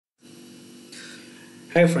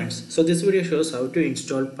Hi friends, so this video shows how to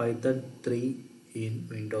install Python 3 in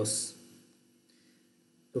Windows.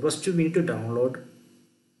 So first we need to download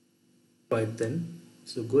Python.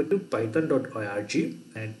 So go to python.org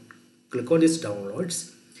and click on this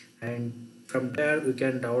downloads, and from there we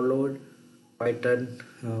can download Python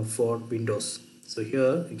for Windows. So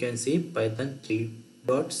here you can see Python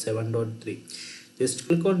 3.7.3. Just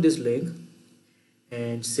click on this link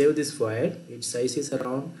and save this file. Its size is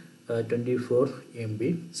around 24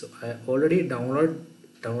 MB. So I already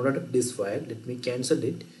downloaded this file. Let me cancel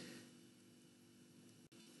it.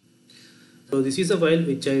 So this is a file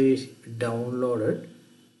which I downloaded.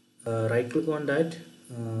 Right click on that,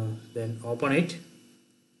 then open it.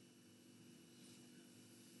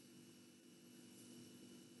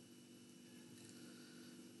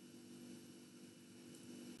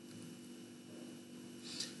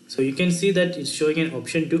 So you can see that it's showing an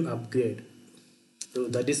option to upgrade. So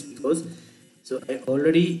that is because I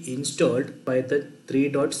already installed Python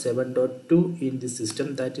 3.7.2 in the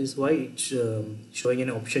system. That is why it's showing an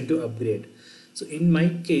option to upgrade. So in my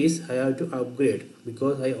case I have to upgrade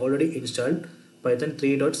because I already installed Python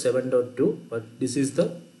 3.7.2, but this is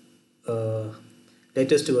the uh,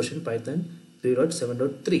 latest version, Python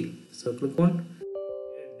 3.7.3. So click on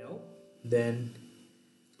now, then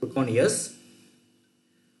click on yes.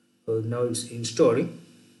 So now it's installing.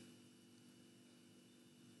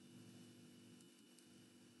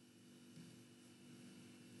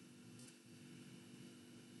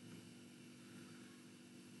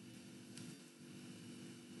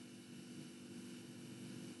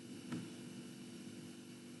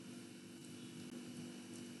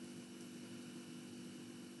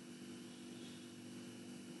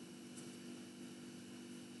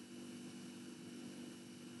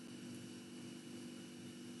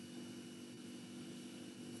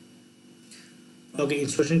 Okay,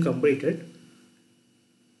 installation completed.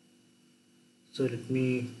 So let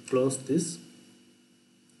me close this.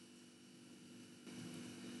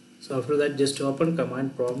 So after that, just open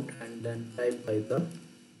command prompt and then type Python.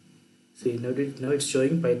 See, now it's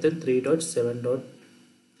showing Python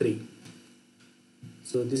 3.7.3.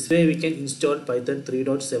 So this way we can install Python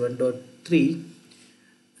 3.7.3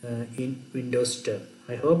 in Windows 10.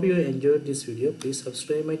 I hope you enjoyed this video. Please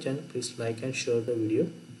subscribe my channel. Please like and share the video.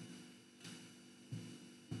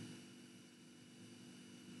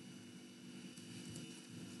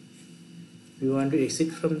 If you want to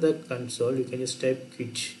exit from the console, you can just type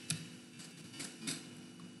quit.